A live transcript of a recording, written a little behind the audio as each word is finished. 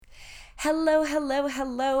Hello, hello,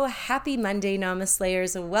 hello. Happy Monday,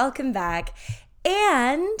 Namaslayers. Welcome back.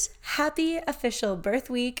 And happy official birth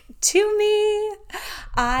week to me.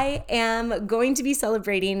 I am going to be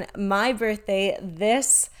celebrating my birthday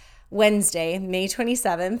this Wednesday, May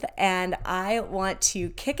 27th, and I want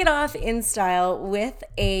to kick it off in style with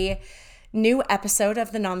a new episode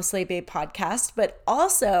of the Namaste Babe podcast, but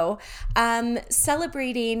also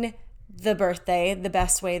celebrating the birthday the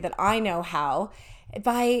best way that I know how,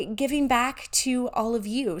 by giving back to all of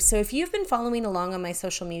you. So if you've been following along on my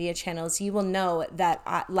social media channels, you will know that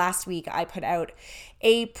last week I put out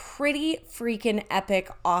a pretty freaking epic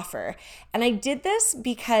offer. And I did this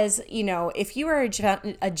because, if you are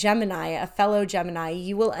a Gemini, a fellow Gemini,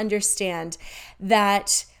 you will understand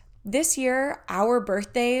that this year, our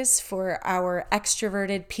birthdays for our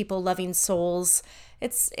extroverted, people-loving souls,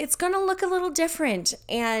 it's going to look a little different.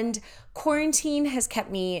 And quarantine has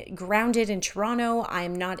kept me grounded in Toronto.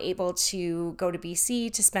 I'm not able to go to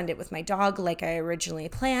BC to spend it with my dog like I originally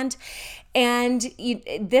planned. And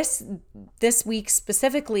this week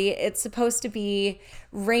specifically, it's supposed to be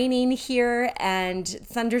raining here and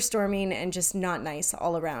thunderstorming and just not nice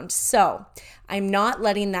all around. So I'm not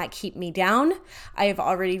letting that keep me down. I have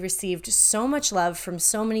already received so much love from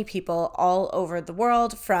so many people all over the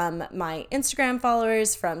world, from my Instagram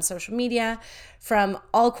followers, from social media, from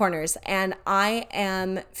all corners. And I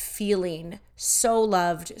am feeling so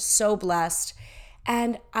loved, so blessed.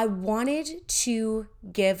 And I wanted to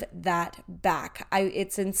give that back.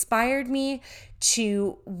 It's inspired me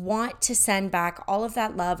to want to send back all of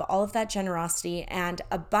that love, all of that generosity and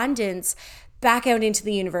abundance back out into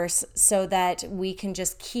the universe so that we can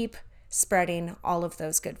just keep spreading all of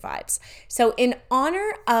those good vibes. So in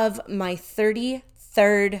honor of my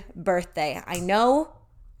 33rd birthday, I know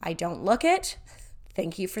I don't look it.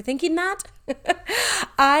 Thank you for thinking that.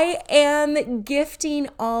 I am gifting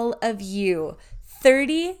all of you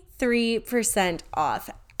 33% off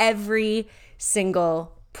every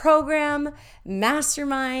single program,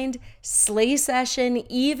 mastermind, slay session,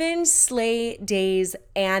 even slay days,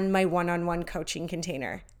 and my one-on-one coaching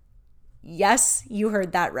container. Yes, you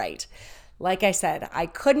heard that right. Like I said, I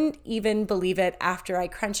couldn't even believe it after I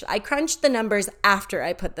crunched the numbers after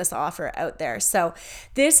I put this offer out there. So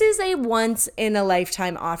this is a once in a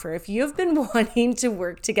lifetime offer. If you've been wanting to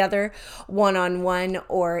work together one-on-one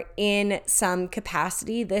or in some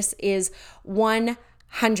capacity, this is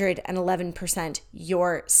 111%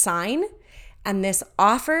 your sign. And this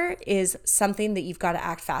offer is something that you've got to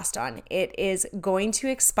act fast on. It is going to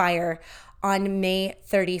expire on May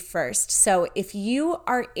 31st. So if you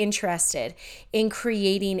are interested in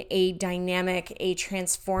creating a dynamic, a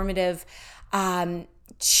transformative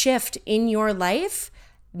shift in your life,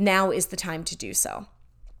 now is the time to do so.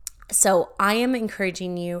 So I am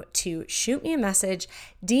encouraging you to shoot me a message,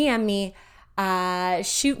 DM me,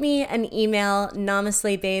 shoot me an email,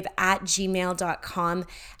 namastebabe@gmail.com,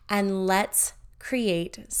 and let's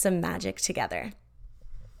create some magic together.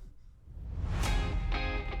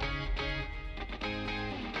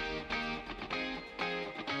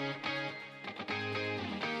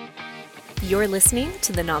 You're listening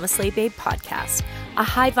to the Namaste Babe podcast, a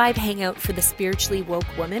high vibe hangout for the spiritually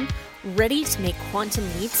woke woman ready to make quantum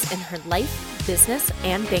leaps in her life, business,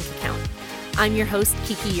 and bank account. I'm your host,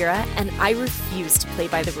 Kiki Yura, and I refuse to play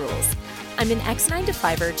by the rules. I'm an ex-9 to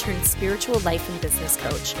 5er turned spiritual life and business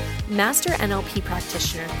coach, master NLP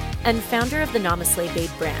practitioner, and founder of the Namaste Babe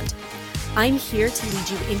brand. I'm here to lead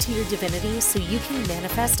you into your divinity so you can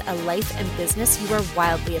manifest a life and business you are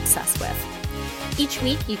wildly obsessed with. Each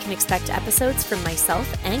week, you can expect episodes from myself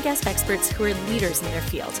and guest experts who are leaders in their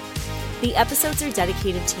field. The episodes are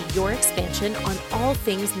dedicated to your expansion on all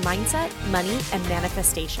things mindset, money, and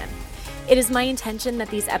manifestation. It is my intention that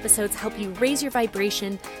these episodes help you raise your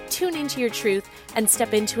vibration, tune into your truth, and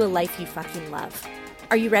step into a life you fucking love.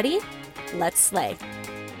 Are you ready? Let's slay.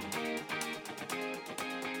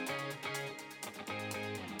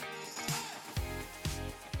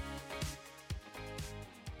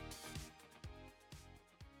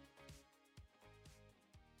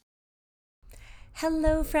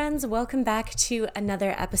 Hello, friends. Welcome back to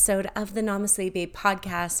another episode of the Namaste Babe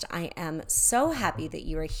podcast. I am so happy that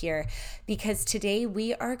you are here because today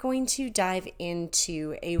we are going to dive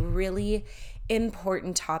into a really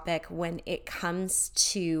important topic when it comes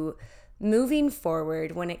to moving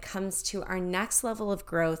forward, when it comes to our next level of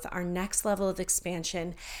growth, our next level of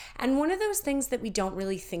expansion. And one of those things that we don't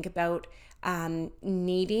really think about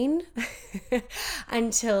needing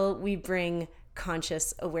until we bring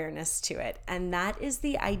conscious awareness to it. And that is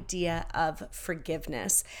the idea of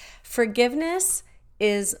forgiveness. Forgiveness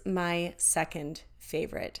is my second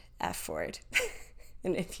favorite F word.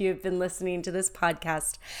 And if you've been listening to this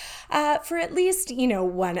podcast for at least,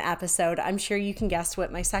 one episode, I'm sure you can guess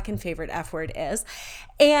what my second favorite F word is.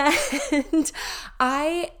 And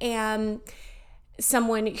I am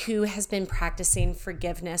someone who has been practicing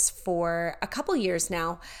forgiveness for a couple years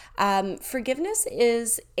now. Forgiveness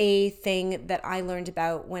is a thing that I learned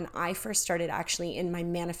about when I first started actually in my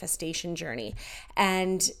manifestation journey.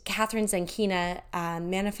 And Catherine Zankina,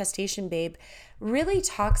 Manifestation Babe, really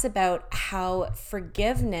talks about how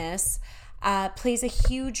forgiveness plays a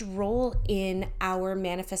huge role in our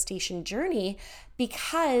manifestation journey,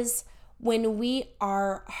 because when we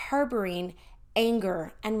are harboring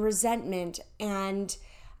anger and resentment and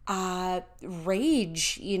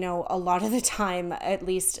rage, a lot of the time, at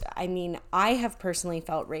least, I have personally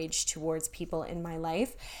felt rage towards people in my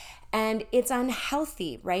life, and it's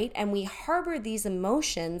unhealthy, right? And we harbor these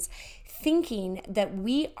emotions thinking that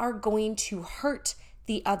we are going to hurt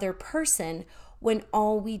the other person when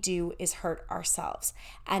all we do is hurt ourselves.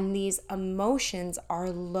 And these emotions are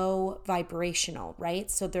low vibrational, right?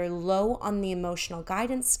 So they're low on the emotional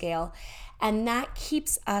guidance scale, and that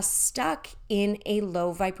keeps us stuck in a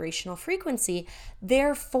low vibrational frequency.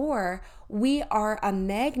 Therefore, we are a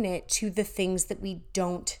magnet to the things that we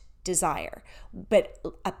don't desire, but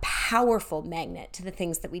a powerful magnet to the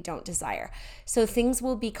things that we don't desire. So things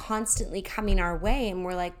will be constantly coming our way, and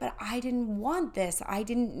we're like, but I didn't want this. I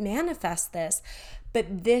didn't manifest this.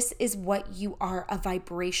 But this is what you are a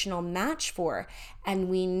vibrational match for. And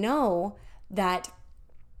we know that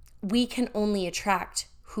we can only attract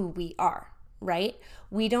who we are, right?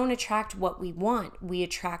 We don't attract what we want, we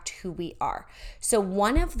attract who we are. So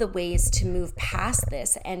one of the ways to move past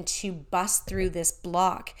this and to bust through this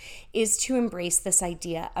block is to embrace this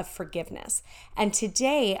idea of forgiveness. And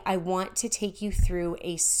today I want to take you through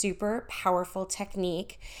a super powerful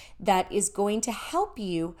technique that is going to help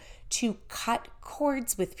you to cut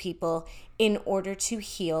cords with people in order to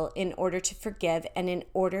heal, in order to forgive, and in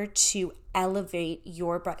order to elevate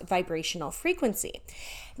your vibrational frequency.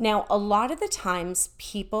 Now, a lot of the times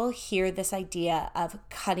people hear this idea of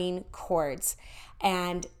cutting cords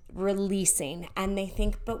and releasing, and they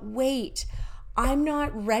think, but wait, I'm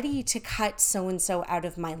not ready to cut so-and-so out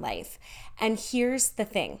of my life. And here's the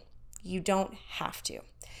thing, you don't have to.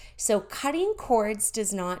 So cutting cords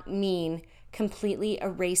does not mean completely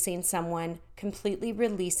erasing someone, completely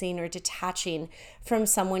releasing or detaching from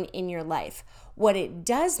someone in your life. What it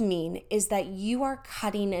does mean is that you are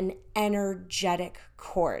cutting an energetic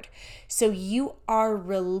cord. So you are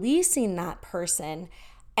releasing that person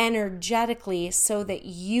energetically so that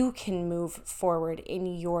you can move forward in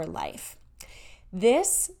your life.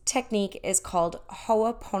 This technique is called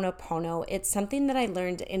Ho'oponopono. It's something that I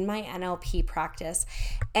learned in my NLP practice,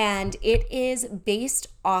 and it is based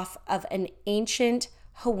off of an ancient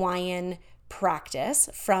Hawaiian practice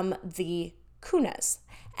from the Kunas.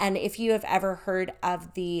 And if you have ever heard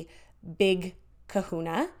of the Big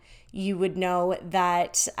Kahuna, you would know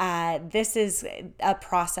that this is a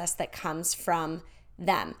process that comes from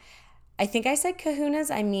them. I think I said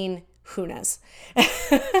kahunas, I mean hunas.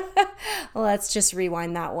 Let's just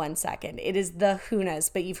rewind that 1 second. It is the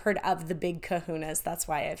hunas, but you've heard of the big kahunas. That's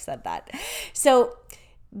why I've said that. So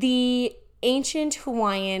the ancient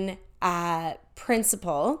Hawaiian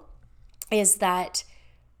principle is that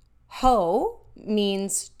ho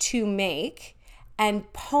means to make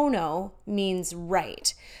and pono means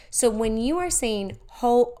right. So when you are saying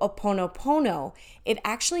ho'oponopono, it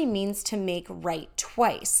actually means to make right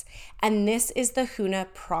twice. And this is the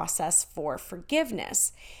Huna process for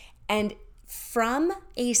forgiveness. And from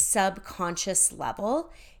a subconscious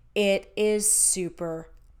level, it is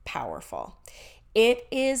super powerful. It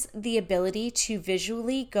is the ability to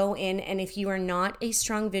visually go in, and if you are not a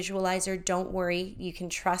strong visualizer, don't worry. You can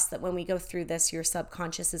trust that when we go through this, your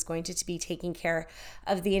subconscious is going to be taking care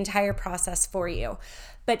of the entire process for you.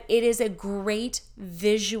 But it is a great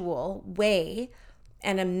visual way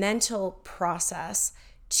and a mental process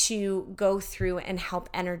to go through and help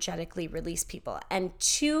energetically release people. And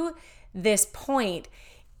to this point,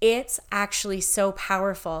 it's actually so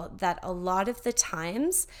powerful that a lot of the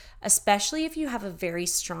times, especially if you have a very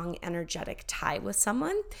strong energetic tie with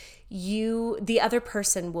someone, the other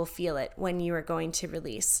person will feel it when you are going to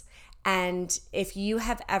release. And if you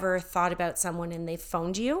have ever thought about someone and they've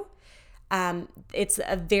phoned you, it's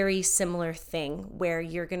a very similar thing where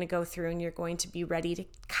you're going to go through and you're going to be ready to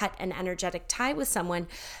cut an energetic tie with someone.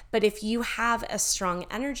 But if you have a strong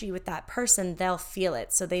energy with that person, they'll feel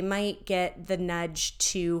it. So they might get the nudge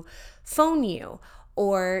to phone you,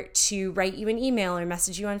 or to write you an email or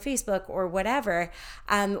message you on Facebook or whatever.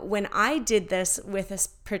 When I did this with this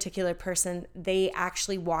particular person, they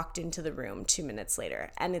actually walked into the room 2 minutes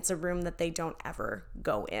later, and it's a room that they don't ever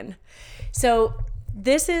go in. So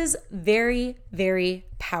this is very, very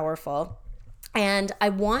powerful. And I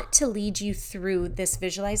want to lead you through this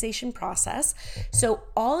visualization process. So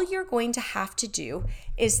all you're going to have to do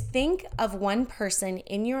is think of one person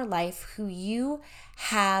in your life who you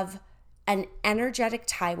have an energetic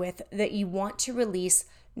tie with that you want to release,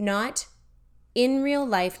 not in real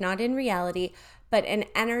life, not in reality, but an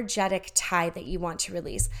energetic tie that you want to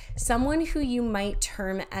release. Someone who you might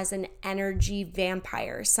term as an energy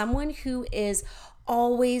vampire, someone who is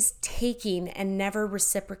always taking and never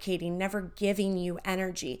reciprocating, never giving you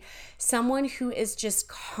energy. Someone who is just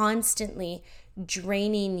constantly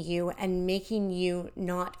draining you and making you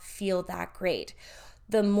not feel that great.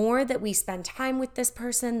 The more that we spend time with this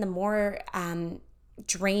person, the more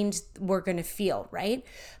drained we're going to feel, right?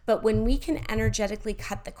 But when we can energetically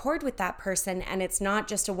cut the cord with that person, and it's not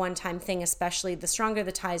just a one-time thing, especially the stronger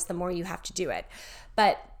the ties, the more you have to do it.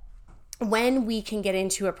 But when we can get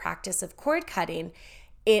into a practice of cord cutting,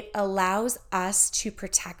 it allows us to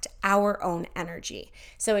protect our own energy.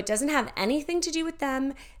 So it doesn't have anything to do with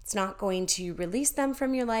them. It's not going to release them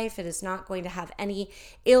from your life. It is not going to have any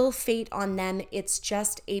ill fate on them. It's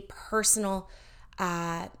just a personal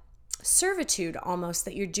servitude almost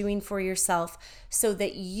that you're doing for yourself so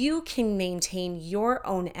that you can maintain your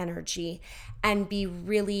own energy and be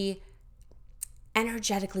really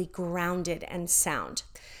energetically grounded and sound.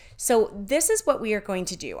 So this is what we are going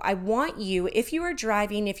to do. I want you, if you are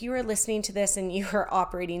driving, if you are listening to this and you are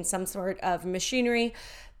operating some sort of machinery,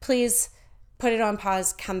 please put it on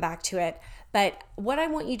pause, come back to it. But what I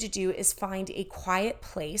want you to do is find a quiet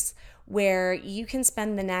place where you can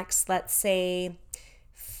spend the next, let's say,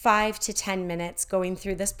 5 to 10 minutes going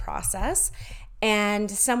through this process,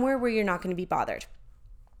 and somewhere where you're not going to be bothered.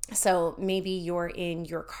 So maybe you're in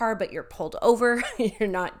your car, but you're pulled over, you're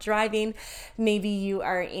not driving. Maybe you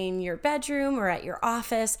are in your bedroom or at your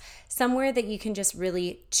office, somewhere that you can just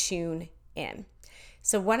really tune in.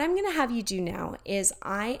 So what I'm going to have you do now is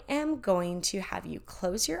I am going to have you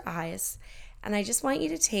close your eyes, and I just want you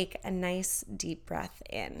to take a nice deep breath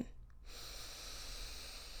in.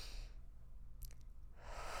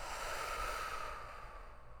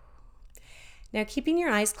 Now, keeping your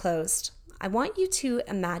eyes closed, I want you to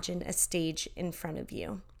imagine a stage in front of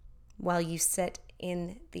you while you sit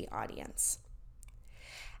in the audience.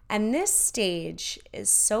 And this stage is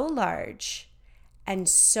so large and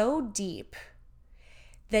so deep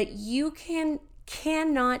that you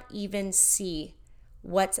cannot even see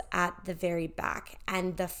what's at the very back.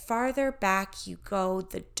 And the farther back you go,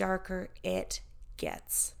 the darker it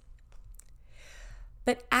gets.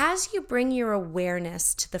 But as you bring your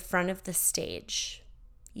awareness to the front of the stage,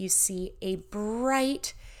 you see a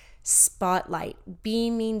bright spotlight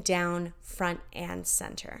beaming down front and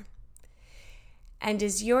center. And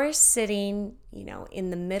as you're sitting, in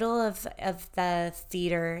the middle of the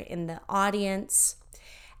theater, in the audience,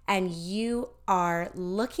 and you are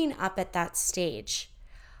looking up at that stage,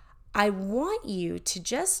 I want you to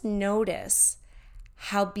just notice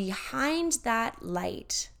how behind that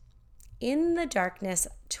light, in the darkness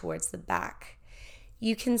towards the back,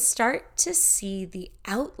 you can start to see the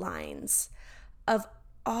outlines of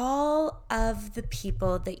all of the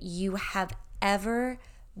people that you have ever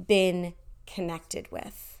been connected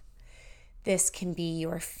with. This can be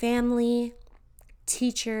your family,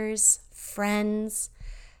 teachers, friends,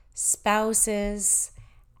 spouses,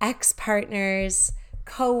 ex-partners,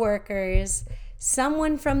 co-workers,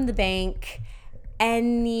 someone from the bank,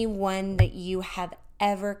 anyone that you have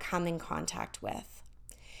ever come in contact with.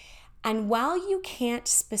 And while you can't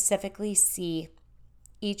specifically see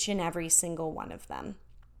each and every single one of them,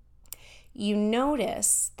 you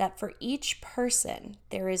notice that for each person,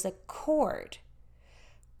 there is a cord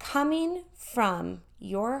coming from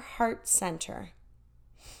your heart center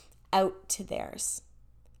out to theirs.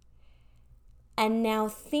 And now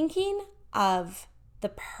thinking of the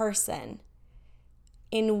person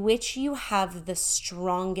in which you have the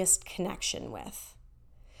strongest connection with,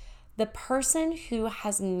 the person who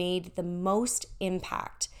has made the most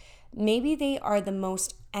impact. Maybe they are the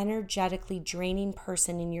most energetically draining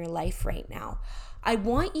person in your life right now. I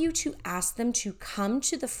want you to ask them to come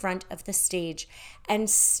to the front of the stage and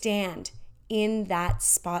stand in that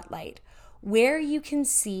spotlight where you can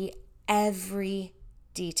see every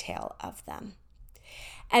detail of them.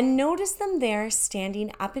 And notice them there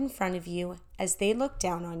standing up in front of you as they look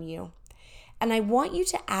down on you. And I want you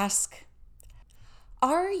to ask,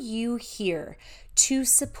 Are you here to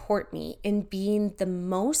support me in being the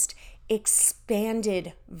most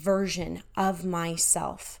expanded version of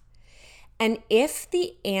myself? And if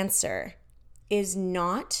the answer is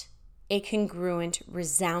not a congruent,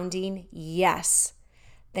 resounding yes,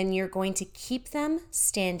 then you're going to keep them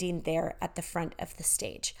standing there at the front of the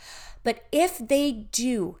stage. But if they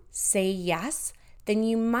do say yes, then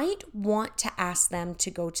you might want to ask them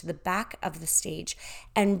to go to the back of the stage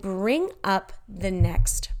and bring up the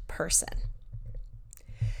next person.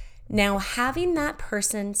 Now, having that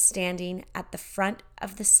person standing at the front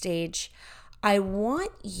of the stage, I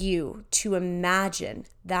want you to imagine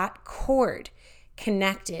that cord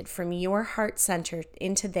connected from your heart center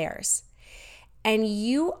into theirs. And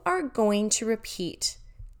you are going to repeat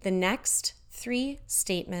the next 3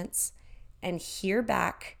 statements and hear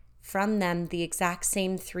back from them the exact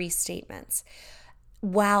same 3 statements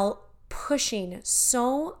while pushing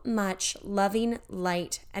so much loving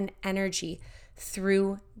light and energy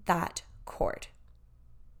through that cord.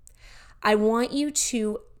 I want you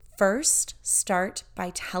to first start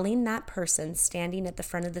by telling that person standing at the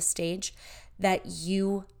front of the stage that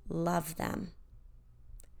you love them.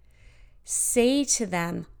 Say to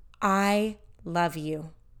them, I love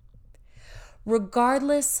you.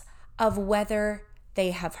 Regardless of whether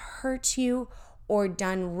they have hurt you or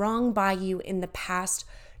done wrong by you in the past,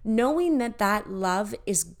 knowing that that love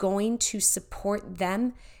is going to support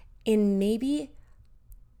them in maybe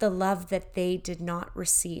the love that they did not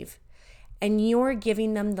receive. And you're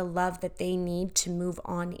giving them the love that they need to move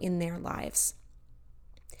on in their lives.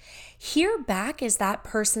 Hear back as that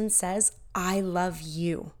person says, I love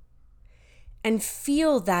you. And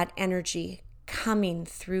feel that energy coming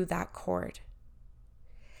through that cord.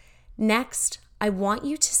 Next, I want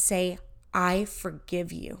you to say, I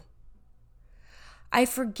forgive you. I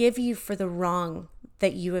forgive you for the wrong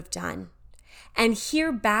that you have done. And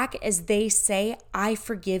hear back as they say, I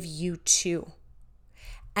forgive you too.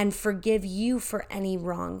 And forgive you for any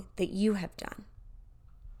wrong that you have done.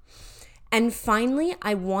 And finally,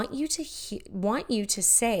 I want you to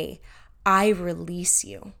say, I release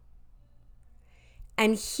you.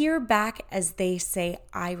 And hear back as they say,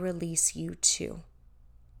 I release you too.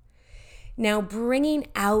 Now, bringing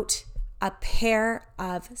out a pair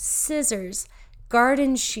of scissors,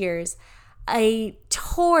 garden shears, a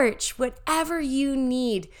torch, whatever you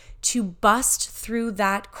need to bust through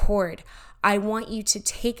that cord, I want you to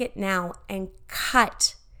take it now and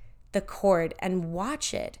cut the cord and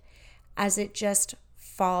watch it as it just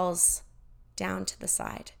falls down to the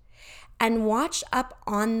side. And watch up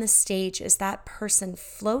on the stage as that person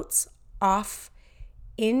floats off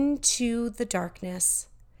into the darkness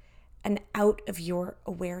and out of your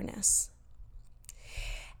awareness.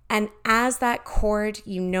 And as that cord,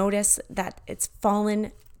 you notice that it's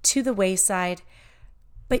fallen to the wayside,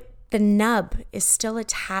 but the nub is still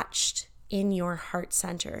attached in your heart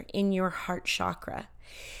center, in your heart chakra.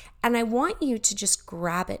 And I want you to just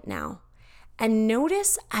grab it now. And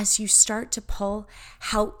notice as you start to pull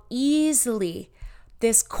how easily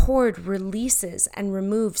this cord releases and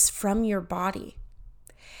removes from your body.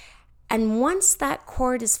 And once that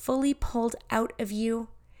cord is fully pulled out of you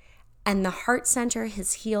and the heart center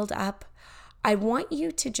has healed up, I want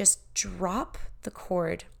you to just drop the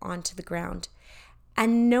cord onto the ground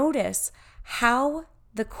and notice how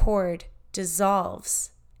the cord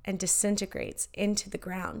dissolves and disintegrates into the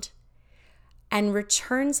ground and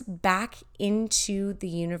returns back into the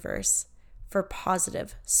universe for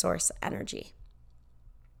positive source energy.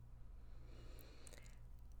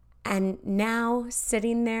 And now,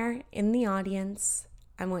 sitting there in the audience,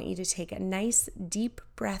 I want you to take a nice deep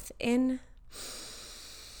breath in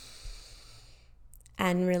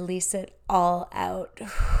and release it all out.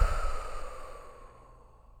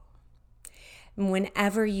 And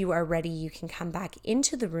whenever you are ready, you can come back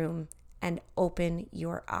into the room and open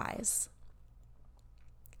your eyes.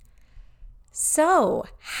 So,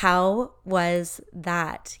 how was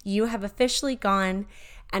that? You have officially gone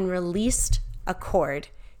and released a cord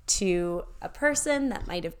to a person that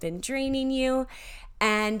might have been draining you,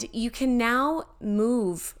 and you can now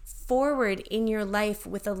move forward in your life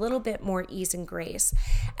with a little bit more ease and grace.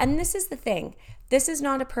 And this is the thing. This is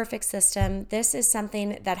not a perfect system. This is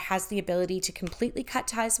something that has the ability to completely cut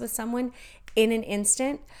ties with someone in an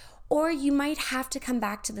instant, or you might have to come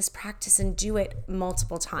back to this practice and do it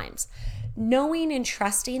multiple times. Knowing and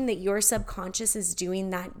trusting that your subconscious is doing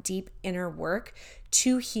that deep inner work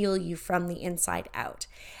to heal you from the inside out.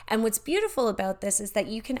 And what's beautiful about this is that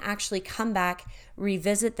you can actually come back,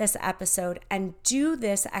 revisit this episode, and do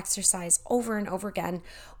this exercise over and over again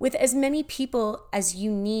with as many people as you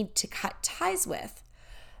need to cut ties with.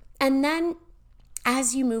 And then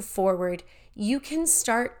as you move forward, you can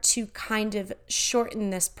start to kind of shorten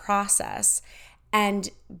this process and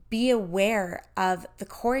be aware of the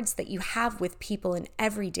cords that you have with people in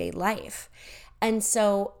everyday life. And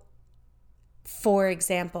so, for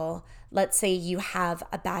example, let's say you have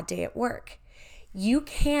a bad day at work. You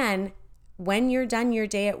can, when you're done your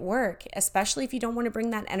day at work, especially if you don't want to bring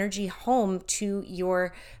that energy home to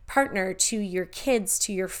your partner, to your kids,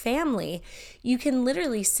 to your family, you can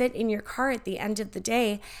literally sit in your car at the end of the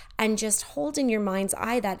day and just hold in your mind's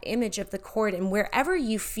eye that image of the cord, and wherever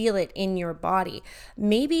you feel it in your body,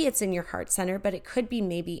 maybe it's in your heart center, but it could be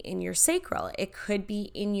maybe in your sacral, it could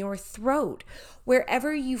be in your throat,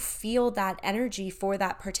 wherever you feel that energy for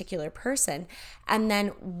that particular person, and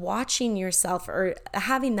then watching yourself or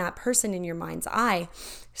having that person in your mind's eye,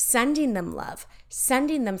 sending them love,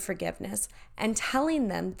 sending them forgiveness, and telling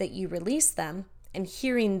them that you release them, and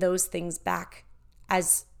hearing those things back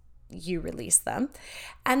as you release them,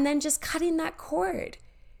 and then just cutting that cord.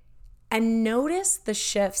 And notice the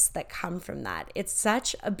shifts that come from that. It's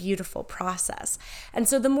such a beautiful process. And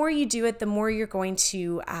so the more you do it, the more you're going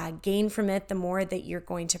to gain from it, the more that you're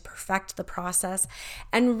going to perfect the process.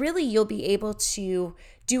 And really, you'll be able to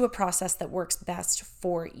do a process that works best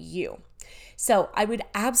for you. So I would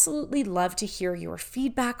absolutely love to hear your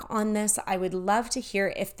feedback on this. I would love to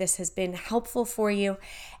hear if this has been helpful for you.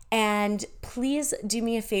 And please do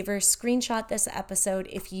me a favor, screenshot this episode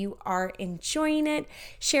if you are enjoying it.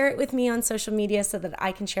 Share it with me on social media so that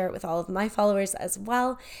I can share it with all of my followers as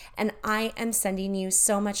well. And I am sending you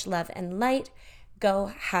so much love and light. Go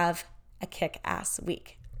have a kick-ass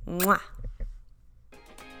week. Mwah.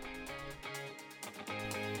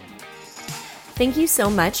 Thank you so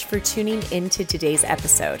much for tuning into today's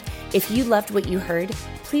episode. If you loved what you heard,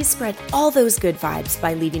 please spread all those good vibes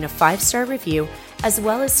by leaving a 5-star review, as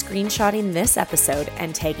well as screenshotting this episode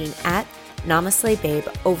and tagging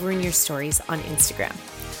 @NamaSlayBabe over in your stories on Instagram.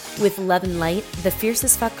 With love and light, the Fierce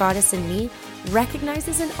as Fuck Goddess in me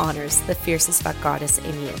recognizes and honors the Fierce as Fuck Goddess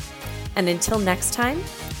in you. And until next time,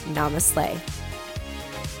 Namaslay.